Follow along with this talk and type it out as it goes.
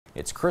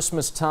It's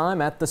Christmas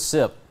time at the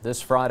Sipp. This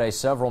Friday,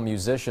 several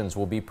musicians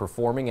will be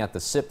performing at the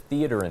Sipp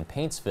Theater in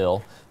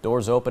Paintsville.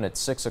 Doors open at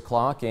 6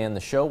 o'clock and the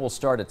show will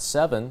start at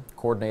 7.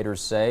 Coordinators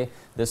say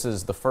this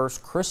is the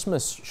first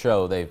Christmas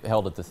show they've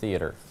held at the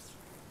theater.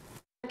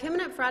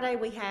 Coming up Friday,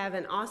 we have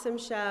an awesome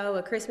show,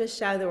 a Christmas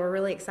show that we're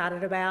really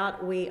excited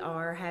about. We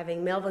are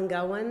having Melvin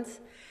Goins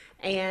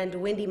and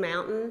Wendy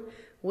Mountain.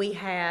 We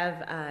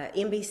have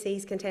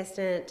NBC's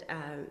contestant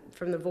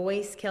from The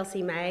Voice,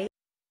 Kelsey May.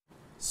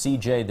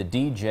 CJ the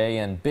DJ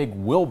and Big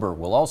Wilbur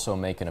will also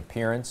make an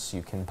appearance.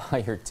 You can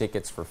buy your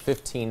tickets for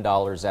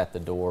 $15 at the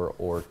door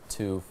or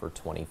 2 for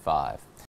 $25.